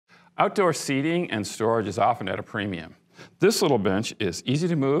Outdoor seating and storage is often at a premium. This little bench is easy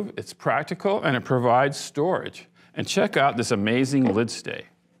to move, it's practical, and it provides storage. And check out this amazing lid stay.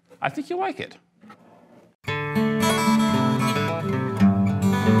 I think you'll like it.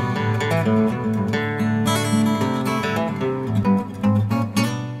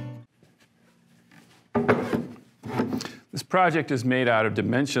 This project is made out of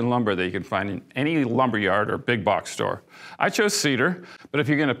dimension lumber that you can find in any lumberyard or big box store. I chose cedar, but if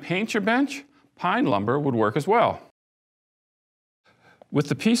you're going to paint your bench, pine lumber would work as well. With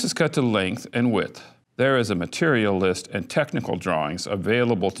the pieces cut to length and width, there is a material list and technical drawings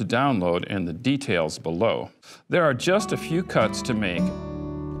available to download in the details below. There are just a few cuts to make.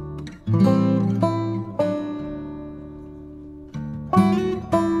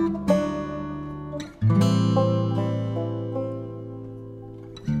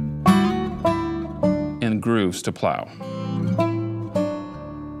 And grooves to plow.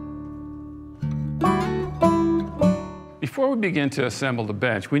 Before we begin to assemble the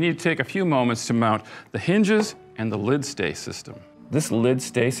bench, we need to take a few moments to mount the hinges and the lid stay system. This lid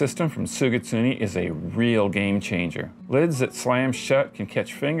stay system from Sugatsune is a real game changer. Lids that slam shut can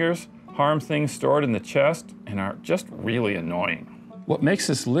catch fingers, harm things stored in the chest, and are just really annoying. What makes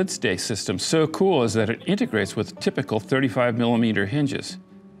this lid stay system so cool is that it integrates with typical 35mm hinges.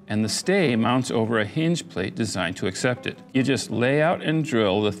 And the stay mounts over a hinge plate designed to accept it. You just lay out and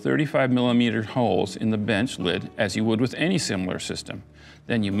drill the 35mm holes in the bench lid as you would with any similar system.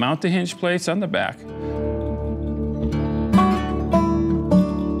 Then you mount the hinge plates on the back.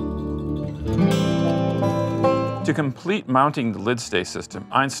 To complete mounting the lid stay system,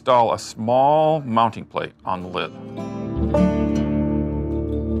 I install a small mounting plate on the lid.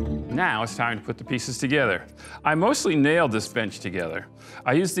 Now it's time to put the pieces together. I mostly nailed this bench together.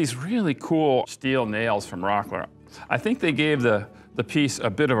 I used these really cool steel nails from Rockler. I think they gave the piece a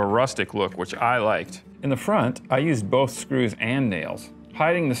bit of a rustic look, which I liked. In the front, I used both screws and nails,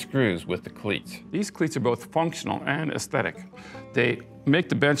 hiding the screws with the cleats. These cleats are both functional and aesthetic. They make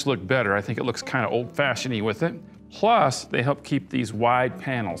the bench look better. I think it looks kind of old-fashioned-y with it. Plus, they help keep these wide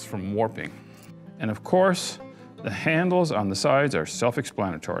panels from warping. And of course, the handles on the sides are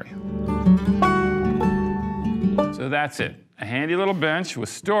self-explanatory. So that's it. A handy little bench with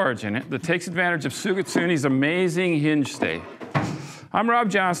storage in it that takes advantage of Sugatsune's amazing hinge stay. I'm Rob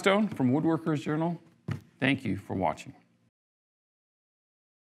Johnstone from Woodworker's Journal. Thank you for watching.